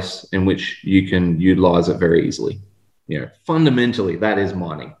a place in which you can utilize it very easily. Fundamentally, that is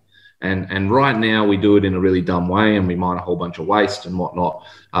mining. And right now we do it in a really dumb way, and we mine a whole bunch of waste and whatnot.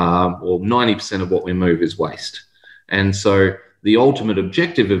 Or 90% of what we move is waste. And so the ultimate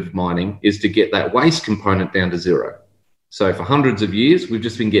objective of mining is to get that waste component down to zero. So for hundreds of years, we've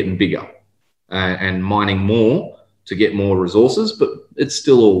just been getting bigger and mining more to get more resources, but it's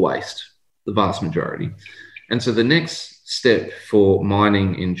still all waste, the vast majority. And so the next step for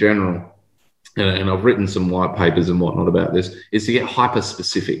mining in general, and I've written some white papers and whatnot about this, is to get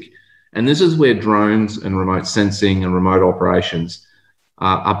hyper-specific. And this is where drones and remote sensing and remote operations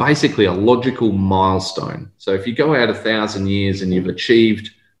are basically a logical milestone. So if you go out 1,000 years and you've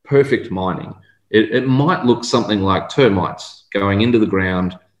achieved perfect mining, it might look something like termites going into the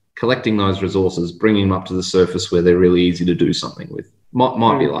ground, collecting those resources, bringing them up to the surface where they're really easy to do something with.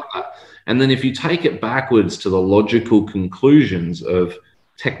 Might be like that. And then if you take it backwards to the logical conclusions of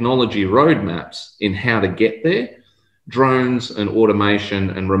technology roadmaps in how to get there, drones and automation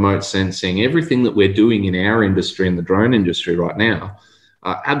and remote sensing, everything that we're doing in our industry, in the drone industry right now,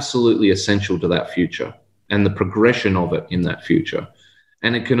 are absolutely essential to that future and the progression of it in that future.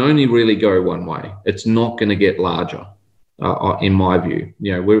 And it can only really go one way. It's not going to get larger. In my view,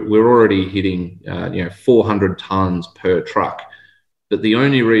 we're already hitting 400 tons per truck, but the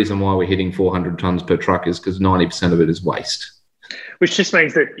only reason why we're hitting 400 tons per truck is because 90% of it is waste. Which just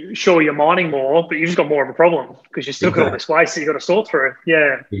means that sure you're mining more, but you've just got more of a problem because you've still got all this waste that you've got to sort through.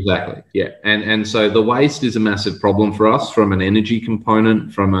 Yeah, exactly. Yeah, and so the waste is a massive problem for us from an energy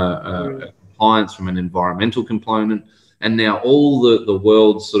component, from a compliance, from an environmental component, and now all the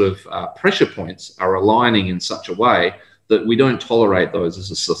world's sort of pressure points are aligning in such a way that we don't tolerate those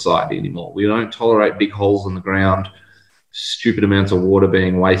as a society anymore. We don't tolerate big holes in the ground, stupid amounts of water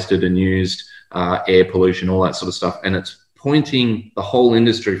being wasted and used, air pollution, all that sort of stuff. And it's pointing the whole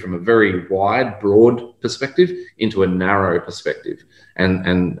industry from a very wide, broad perspective into a narrow perspective.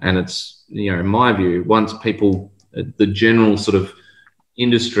 And it's, in my view, once people, the general sort of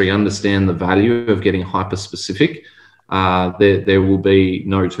industry understand the value of getting hyper-specific, there will be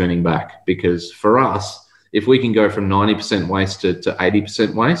no turning back. Because for us, if we can go from 90% waste to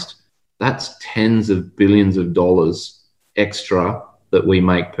 80% waste, that's tens of billions of dollars extra that we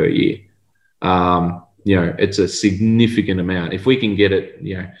make per year. It's a significant amount. If we can get it,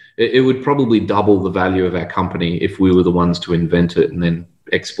 it would probably double the value of our company if we were the ones to invent it and then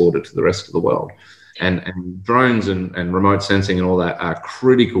export it to the rest of the world. And drones and remote sensing and all that are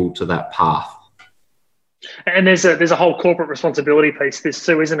critical to that path. And there's a whole corporate responsibility piece to this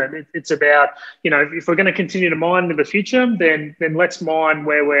too, isn't it? It's about, if we're going to continue to mine in the future, then let's mine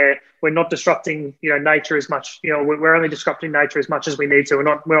where we're not disrupting, nature as much. We're only disrupting nature as much as we need to. We're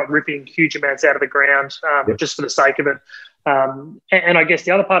not ripping huge amounts out of the ground just for the sake of it. And I guess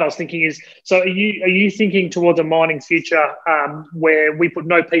the other part I was thinking is, so are you thinking towards a mining future where we put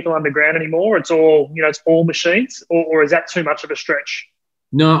no people underground anymore? It's all it's all machines, or is that too much of a stretch?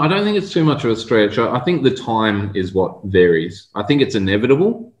 No, I don't think it's too much of a stretch. I think the time is what varies. I think it's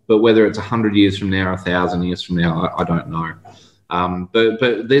inevitable, but whether it's 100 years from now or 1,000 years from now, I don't know.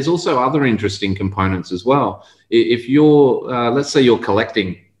 But there's also other interesting components as well. If you're, let's say you're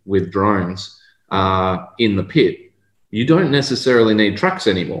collecting with drones in the pit, you don't necessarily need trucks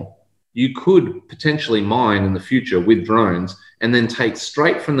anymore. You could potentially mine in the future with drones and then take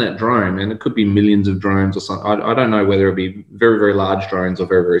straight from that drone, and it could be millions of drones or something. I don't know whether it'd be very, very large drones or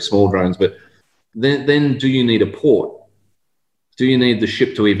very, very small drones, but then do you need a port? Do you need the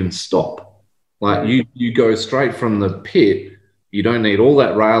ship to even stop? Like you go straight from the pit, you don't need all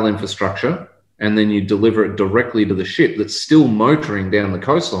that rail infrastructure, and then you deliver it directly to the ship that's still motoring down the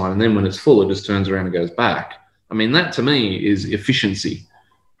coastline, and then when it's full, it just turns around and goes back. I mean, that to me is efficiency.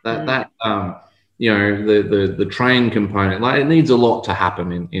 The train component, like, it needs a lot to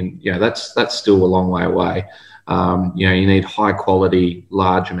happen that's still a long way away. You need high quality,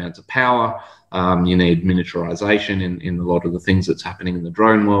 large amounts of power. You need miniaturization in a lot of the things that's happening in the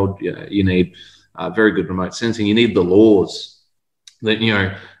drone world. You need very good remote sensing. You need the laws that,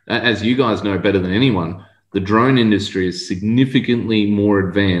 as you guys know better than anyone, the drone industry is significantly more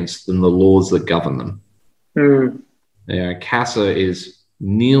advanced than the laws that govern them. CASA is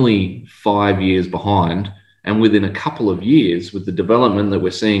nearly 5 years behind, and within a couple of years, with the development that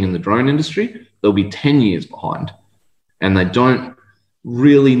we're seeing in the drone industry, they'll be 10 years behind, and they don't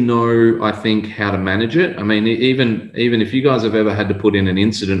really know, I think, how to manage it. I mean, even if you guys have ever had to put in an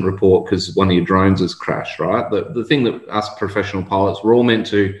incident report because one of your drones has crashed, right? The thing that us professional pilots, we're all meant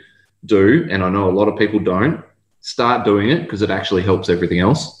to do, and I know a lot of people don't, start doing it because it actually helps everything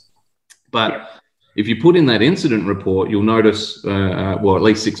else. But if you put in that incident report, you'll notice, at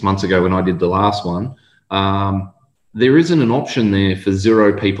least 6 months ago when I did the last one, there isn't an option there for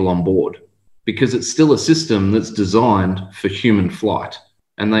 0 people on board, because it's still a system that's designed for human flight.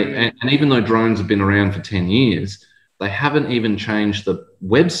 And even though drones have been around for 10 years, they haven't even changed the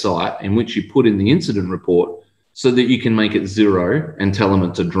website in which you put in the incident report so that you can make it 0 and tell them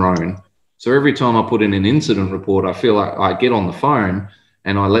it's a drone. So every time I put in an incident report, I feel like I get on the phone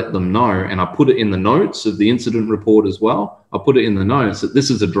and I let them know, and I put it in the notes of the incident report as well. I put it in the notes that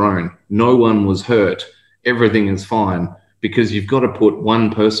this is a drone. No one was hurt. Everything is fine. Because you've got to put 1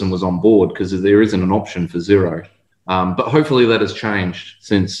 person was on board, because there isn't an option for 0. But hopefully that has changed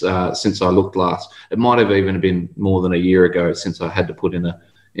since I looked last. It might have even been more than a year ago since I had to put in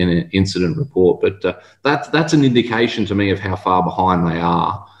an incident report. But that's an indication to me of how far behind they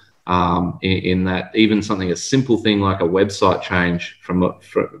are. In that even something, a simple thing like a website change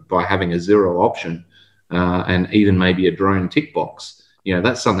by having a 0 option, and even maybe a drone tick box,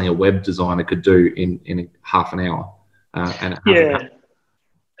 that's something a web designer could do in half an hour. And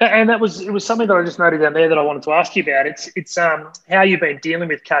it was something that I just noted down there that I wanted to ask you about. It's how you've been dealing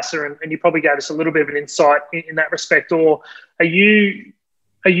with CASA, and you probably gave us a little bit of an insight in that respect. Or are you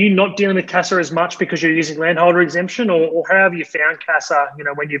not dealing with CASA as much because you're using landholder exemption, or how have you found CASA?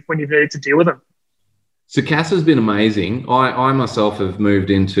 When you've needed to deal with them. So CASA's been amazing. I myself have moved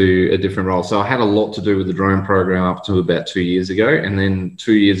into a different role. So I had a lot to do with the drone program up to about 2 years ago, and then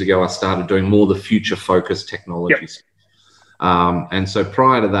 2 years ago I started doing more the future-focused technologies. Yep. And so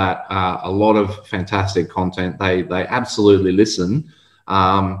prior to that, a lot of fantastic content. They absolutely listen,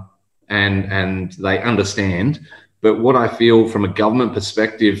 and they understand. But what I feel from a government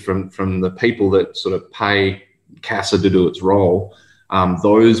perspective, from the people that sort of pay CASA to do its role,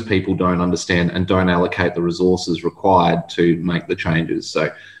 those people don't understand and don't allocate the resources required to make the changes.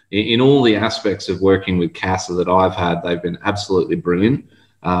 So in all the aspects of working with CASA that I've had, they've been absolutely brilliant.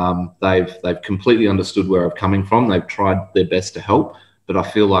 They've completely understood where I'm coming from. They've tried their best to help, but I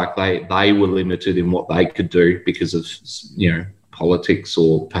feel like they were limited in what they could do because of politics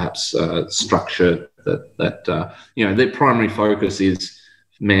or perhaps structure that their primary focus is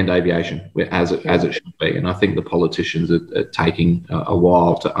manned aviation, as it should be. And I think the politicians are taking a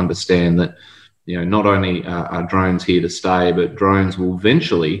while to understand that not only are drones here to stay, but drones will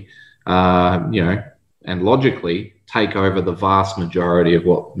eventually and logically take over the vast majority of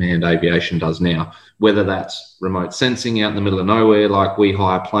what manned aviation does now, whether that's remote sensing out in the middle of nowhere, like we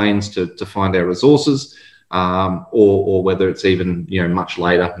hire planes to find our resources, or whether it's even, much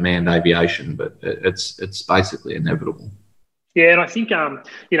later manned aviation, but it's basically inevitable. Yeah, and I think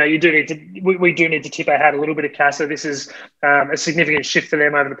you do need to. We do need to tip our hat a little bit of CASA. This is a significant shift for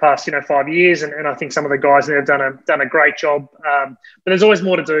them over the past 5 years, and I think some of the guys there have done a great job. But there's always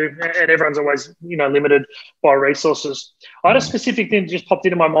more to do, and everyone's always limited by resources. I had a specific thing that just popped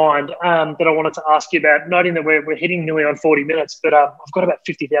into my mind that I wanted to ask you about. Noting that we're hitting nearly on 40 minutes, but I've got about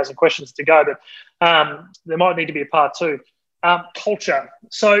 50,000 questions to go. But there might need to be a part 2. Culture.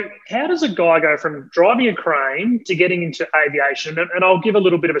 So how does a guy go from driving a crane to getting into aviation? And I'll give a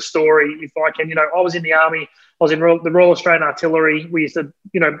little bit of a story if I can. I was in the Army. I was in the Royal Australian Artillery. We used to,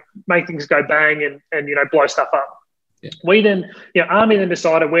 make things go bang and blow stuff up. Yeah. We then, Army then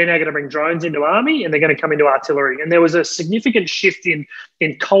decided we're now going to bring drones into Army and they're going to come into artillery. And there was a significant shift in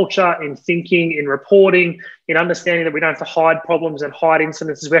culture, in thinking, in reporting, in understanding that we don't have to hide problems and hide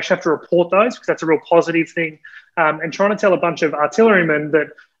incidences. We actually have to report those because that's a real positive thing. And trying to tell a bunch of artillerymen that,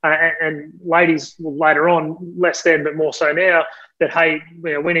 and ladies later on, less then, but more so now, that, hey,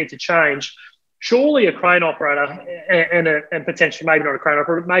 we need to change. surely a crane operator and potentially maybe not a crane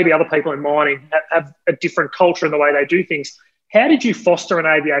operator, but maybe other people in mining have a different culture in the way they do things. How did you foster an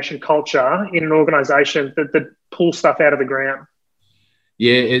aviation culture in an organisation that pulls stuff out of the ground?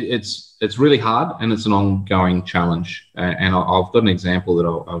 Yeah, it's really hard, and it's an ongoing challenge. And I've got an example that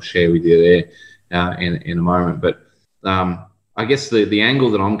I'll share with you there in a moment. But I guess the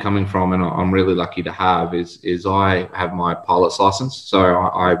angle that I'm coming from, and I'm really lucky to have, is I have my pilot's license. So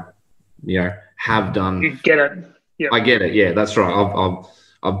I have done. You get it. Yep. I get it. Yeah, that's right.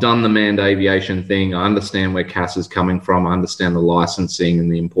 I've done the manned aviation thing. I understand where CAS is coming from. I understand the licensing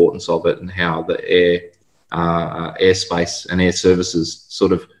and the importance of it, and how the airspace and air services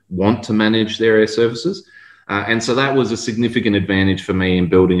sort of want to manage their air services. And so that was a significant advantage for me in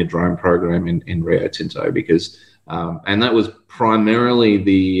building a drone program in Rio Tinto, because and that was primarily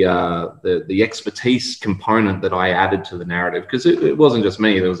the expertise component that I added to the narrative, because it wasn't just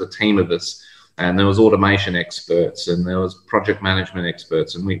me. There was a team of us, and there was automation experts, and there was project management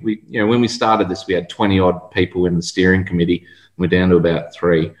experts. And we when we started this, we had 20 odd people in the steering committee. We're down to about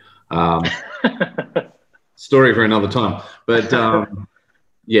 3. Story for another time. But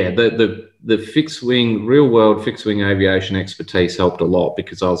yeah, the fixed wing, real world fixed wing aviation expertise helped a lot,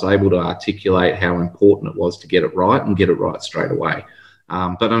 because I was able to articulate how important it was to get it right and get it right straight away.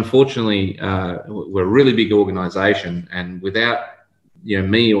 But unfortunately, we're a really big organization, and without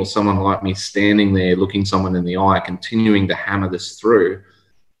me or someone like me standing there looking someone in the eye, continuing to hammer this through,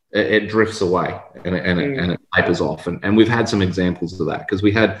 it drifts away and it tapers off. And we've had some examples of that, because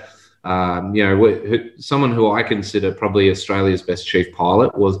we had someone who I consider probably Australia's best chief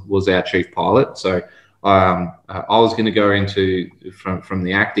pilot was our chief pilot. So I was going to go into from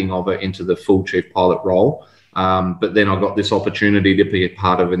the acting of it into the full chief pilot role. But then I got this opportunity to be a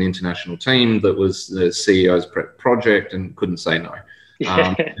part of an international team that was the CEO's project, and couldn't say no.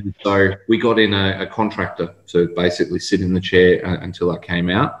 And so we got in a contractor to basically sit in the chair until I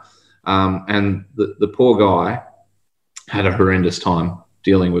came out. And the poor guy had a horrendous time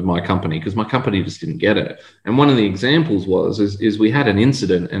dealing with my company, because my company just didn't get it. And one of the examples is we had an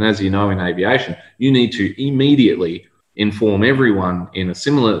incident, and as you know, in aviation, you need to immediately inform everyone in a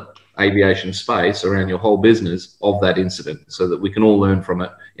similar aviation space around your whole business of that incident, so that we can all learn from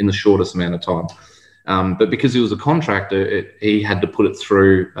it in the shortest amount of time. But because he was a contractor, he had to put it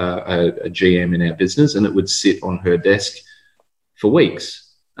through a GM in our business, and it would sit on her desk for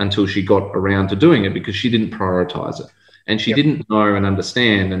weeks until she got around to doing it, because she didn't prioritize it. And she didn't know and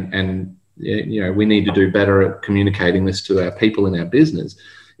understand, and we need to do better at communicating this to our people in our business,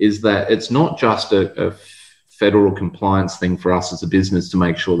 is that it's not just a federal compliance thing for us as a business to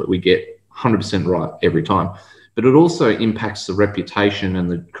make sure that we get 100% right every time, but it also impacts the reputation and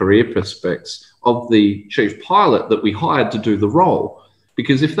the career prospects of the chief pilot that we hired to do the role.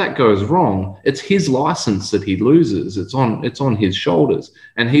 Because if that goes wrong, it's his license that he loses. It's on his shoulders.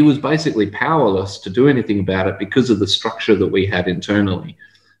 And he was basically powerless to do anything about it because of the structure that we had internally.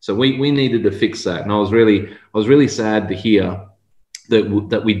 So we needed to fix that. And I was really sad to hear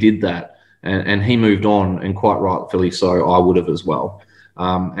that we did that. And he moved on, and quite rightfully so. I would have as well.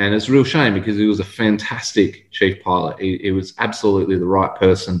 And it's a real shame, because he was a fantastic chief pilot. He was absolutely the right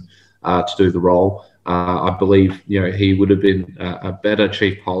person to do the role. I believe he would have been a better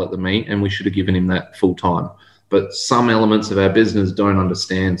chief pilot than me, and we should have given him that full time. But some elements of our business don't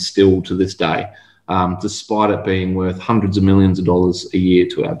understand still to this day, despite it being worth hundreds of millions of dollars a year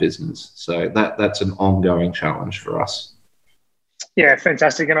to our business. So that's an ongoing challenge for us. Yeah,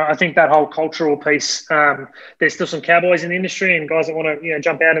 fantastic. And I think that whole cultural piece, there's still some cowboys in the industry and guys that want to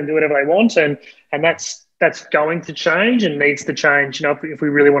jump out and do whatever they want, and that's going to change and needs to change, if we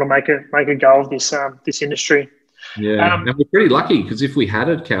really want to make a go of this industry. Yeah, and we're pretty lucky, because if we had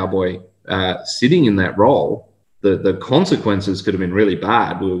a cowboy sitting in that role, the consequences could have been really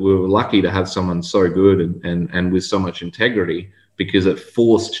bad. We were lucky to have someone so good and with so much integrity, because it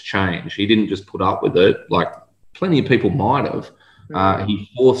forced change. He didn't just put up with it like plenty of people might have. He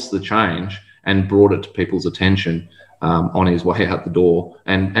forced the change and brought it to people's attention on his way out the door,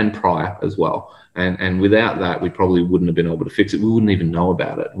 and prior as well. And without that, we probably wouldn't have been able to fix it. We wouldn't even know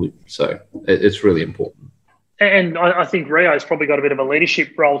about it. So it's really important. And I think Rio's probably got a bit of a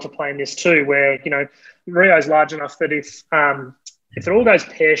leadership role to play in this too, where, Rio's large enough that if it all goes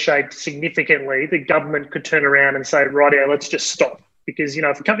pear-shaped significantly, the government could turn around and say, rightio, let's just stop. Because,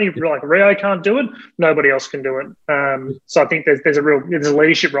 if a company like Rio can't do it, nobody else can do it. So I think there's a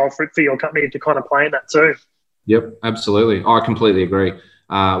leadership role for your company to kind of play in that too. Yep, absolutely. I completely agree.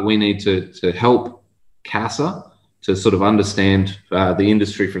 We need to help CASA to sort of understand the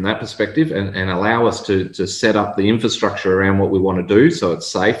industry from that perspective and allow us to set up the infrastructure around what we want to do so it's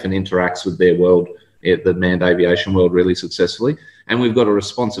safe and interacts with their world, the manned aviation world, really successfully. And we've got a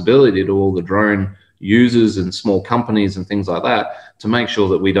responsibility to all the drone users and small companies and things like that to make sure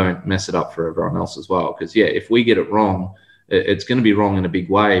that we don't mess it up for everyone else as well. Because, yeah, if we get it wrong, it's going to be wrong in a big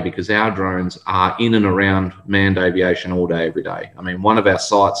way because our drones are in and around manned aviation all day, every day. I mean, one of our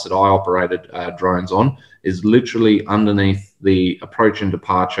sites that I operated drones on is literally underneath the approach and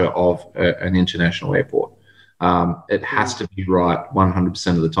departure of an international airport. It has to be right 100%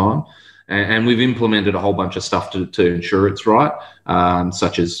 of the time. And we've implemented a whole bunch of stuff to ensure it's right,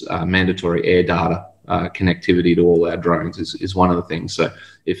 such as mandatory air data connectivity to all our drones is one of the things. So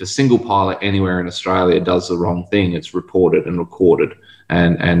if a single pilot anywhere in Australia does the wrong thing, it's reported and recorded.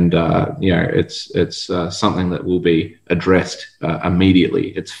 And you know, it's something that will be addressed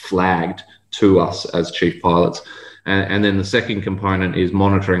immediately. It's flagged to us as chief pilots. And then the second component is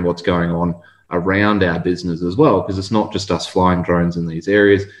monitoring what's going on around our business as well, because it's not just us flying drones in these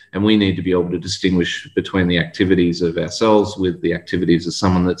areas, and we need to be able to distinguish between the activities of ourselves with the activities of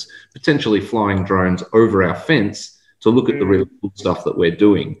someone that's potentially flying drones over our fence to look at the really cool stuff that we're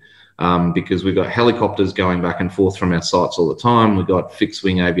doing. Because we've got helicopters going back and forth from our sites all the time. We've got fixed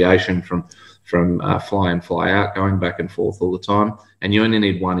wing aviation from fly in, fly out, going back and forth all the time. And you only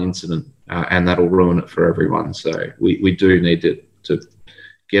need one incident and that'll ruin it for everyone. So we do need to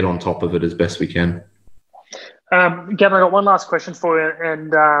get on top of it as best we can. Gavin, I got one last question for you,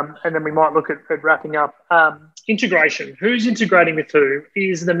 and then we might look at wrapping up. Integration. Who's integrating with who?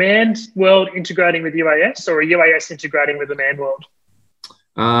 Is the manned world integrating with UAS, or are UAS integrating with the manned world?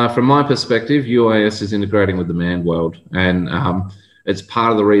 From my perspective, UAS is integrating with the manned world, and it's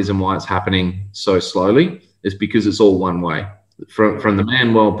part of the reason why it's happening so slowly is because it's all one way. From the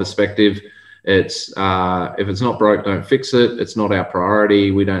manned world perspective, it's if it's not broke, don't fix it. It's not our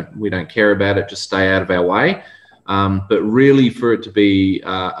priority. We don't care about it. Just stay out of our way. But really, for it to be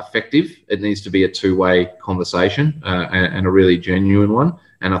effective, it needs to be a two-way conversation and a really genuine one.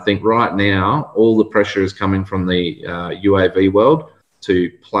 And I think right now, all the pressure is coming from the UAV world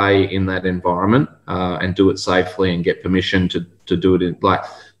to play in that environment and do it safely and get permission to do it in, like,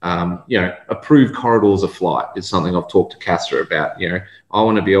 approved corridors of flight is something I've talked to CASA about. I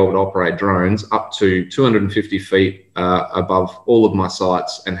want to be able to operate drones up to 250 feet above all of my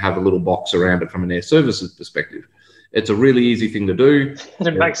sites and have a little box around it from an air services perspective. It's a really easy thing to do.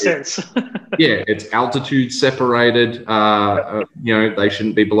 It makes sense. Yeah, it's altitude separated. They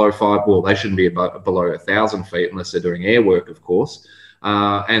shouldn't be below they shouldn't be below 1,000 feet unless they're doing air work, of course.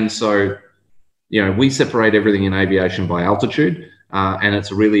 And so, we separate everything in aviation by altitude. And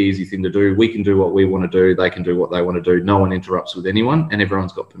it's a really easy thing to do. We can do what we want to do. They can do what they want to do. No one interrupts with anyone, and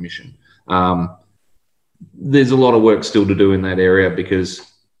everyone's got permission. There's a lot of work still to do in that area because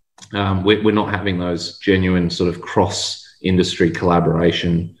we're not having those genuine sort of cross-industry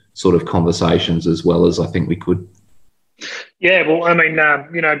collaboration sort of conversations as well as I think we could. Yeah, well, I mean,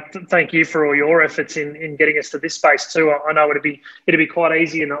 thank you for all your efforts in getting us to this space too. I know it'd be quite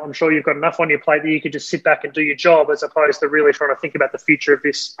easy, and I'm sure you've got enough on your plate that you could just sit back and do your job, as opposed to really trying to think about the future of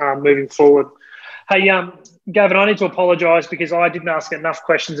this moving forward. Hey, Gavin, I need to apologise because I didn't ask enough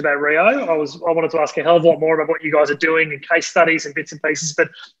questions about Rio. I wanted to ask a hell of a lot more about what you guys are doing and case studies and bits and pieces, but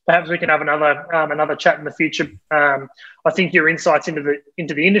perhaps we can have another chat in the future. I think your insights into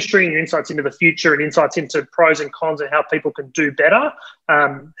the industry and your insights into the future and insights into pros and cons and how people can do better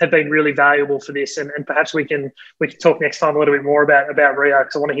have been really valuable for this. And perhaps we can talk next time a little bit more about Rio,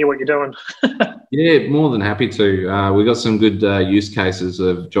 because I want to hear what you're doing. Yeah, more than happy to. We've got some good use cases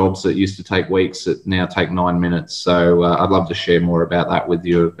of jobs that used to take weeks that now take 9 minutes. So I'd love to share more about that with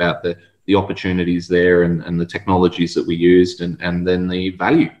you, about the opportunities there and the technologies that we used and then the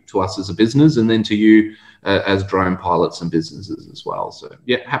value to us as a business and then to you as drone pilots and businesses as well. So,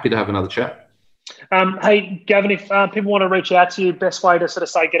 yeah, happy to have another chat. Hey, Gavin, if people want to reach out to you, best way to sort of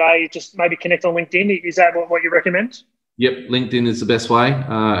say g'day, just maybe connect on LinkedIn. Is that what you recommend? Yep, LinkedIn is the best way,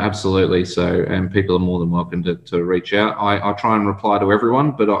 absolutely. So, and people are more than welcome to reach out. I try and reply to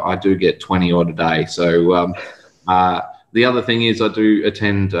everyone, but I do get 20 odd a day. So the other thing is I do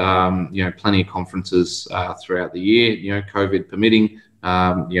attend, plenty of conferences throughout the year, COVID permitting.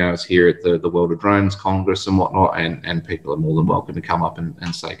 I was here at the World of Drones Congress and whatnot, and people are more than welcome to come up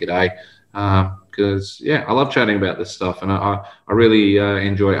and say g'day. Because I love chatting about this stuff, and I really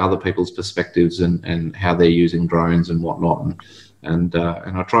enjoy other people's perspectives and how they're using drones and whatnot, and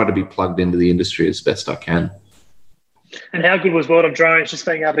I try to be plugged into the industry as best I can. And how good was World of Drones, just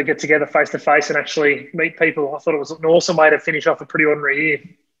being able to get together face to face and actually meet people? I thought it was an awesome way to finish off a pretty ordinary year.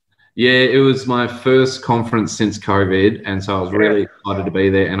 Yeah, it was my first conference since COVID, and so I was really excited to be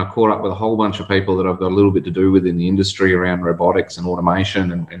there. And I caught up with a whole bunch of people that I've got a little bit to do with in the industry around robotics and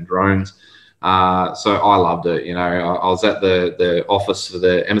automation and drones. So I loved it. You know, I was at the office for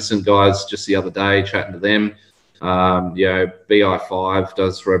the Emerson guys just the other day, chatting to them. BI5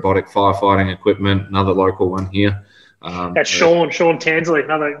 does robotic firefighting equipment, another local one here. That's Sean Tansley,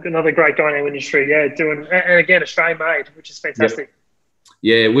 another great guy in the industry. Yeah, and again, Australian made, which is fantastic. Yep.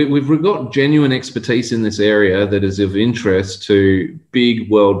 Yeah, we've got genuine expertise in this area that is of interest to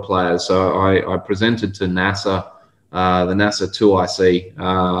big world players. So I presented to NASA, the NASA 2IC,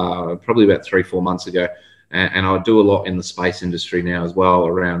 probably about 3-4 months ago. And I do a lot in the space industry now as well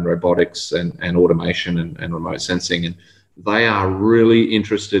around robotics and automation and remote sensing. And they are really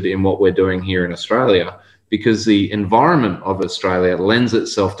interested in what we're doing here in Australia, because the environment of Australia lends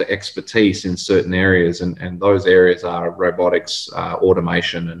itself to expertise in certain areas, and those areas are robotics,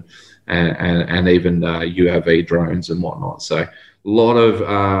 automation, and even UAV drones and whatnot. So a lot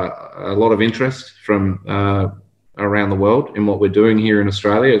of interest from around the world in what we're doing here in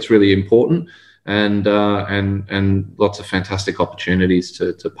Australia. It's really important, and lots of fantastic opportunities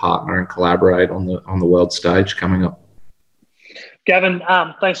to partner and collaborate on the world stage coming up. Gavin,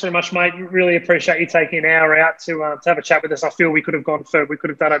 thanks very much, mate. Really appreciate you taking an hour out to have a chat with us. I feel we could have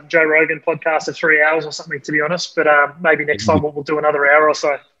done a Joe Rogan podcast of 3 hours or something, to be honest. But maybe next time we'll do another hour or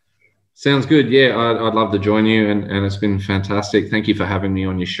so. Sounds good. Yeah, I'd love to join you, and it's been fantastic. Thank you for having me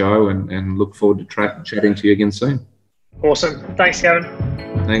on your show, and look forward to chatting to you again soon. Awesome. Thanks, Gavin.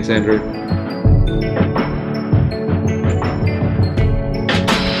 Thanks, Andrew.